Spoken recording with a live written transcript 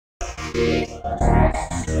Stop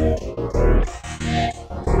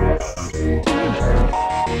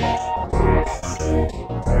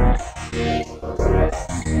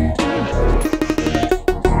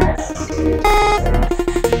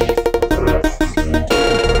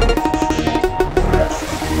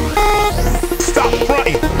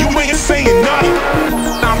fronting, you ain't saying nothing.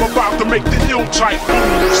 I'm about to make the ill type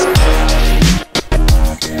moves.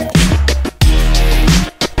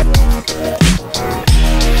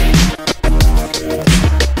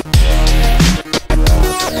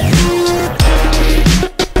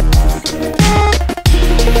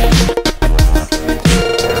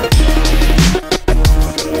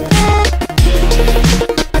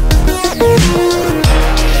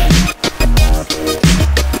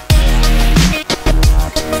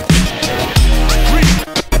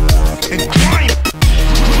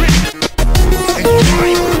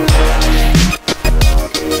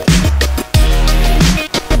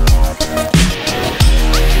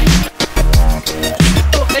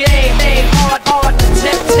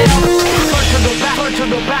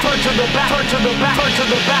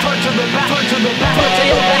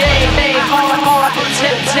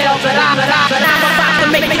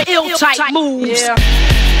 Type moves. Yeah.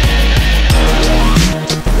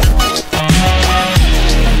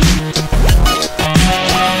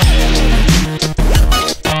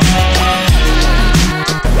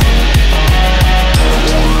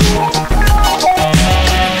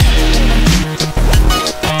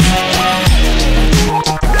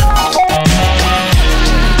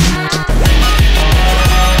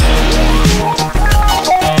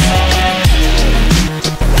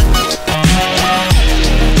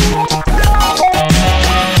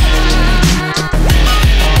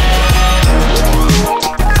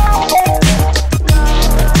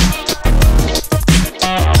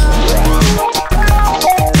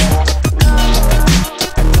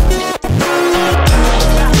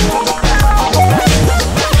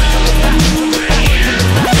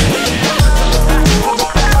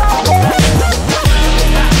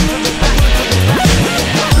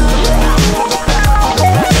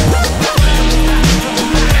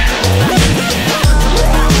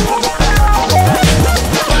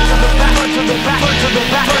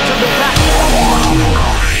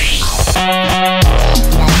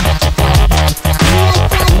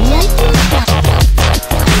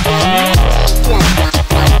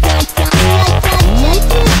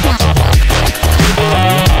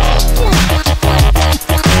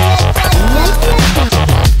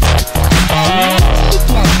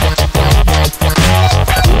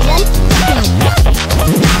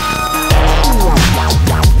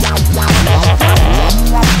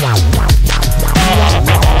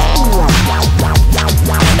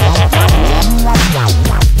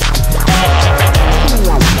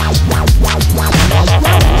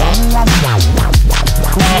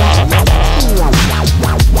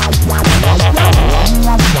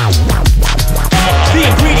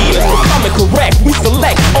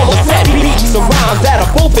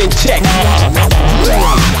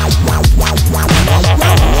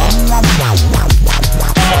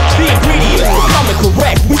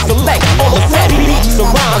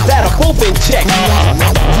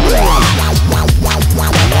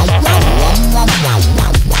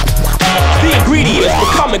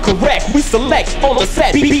 Correct, we select on the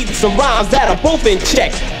set beats and rhymes that are both in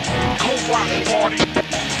check.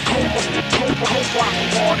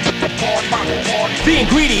 The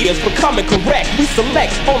ingredients for coming correct, we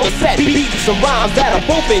select on the set beats and rhymes that are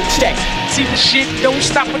both in check. See, the shit don't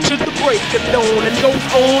stop until the break of dawn, and goes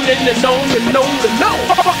on and on and on and on.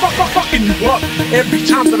 Fucking you up every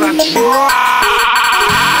time that I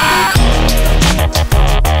try.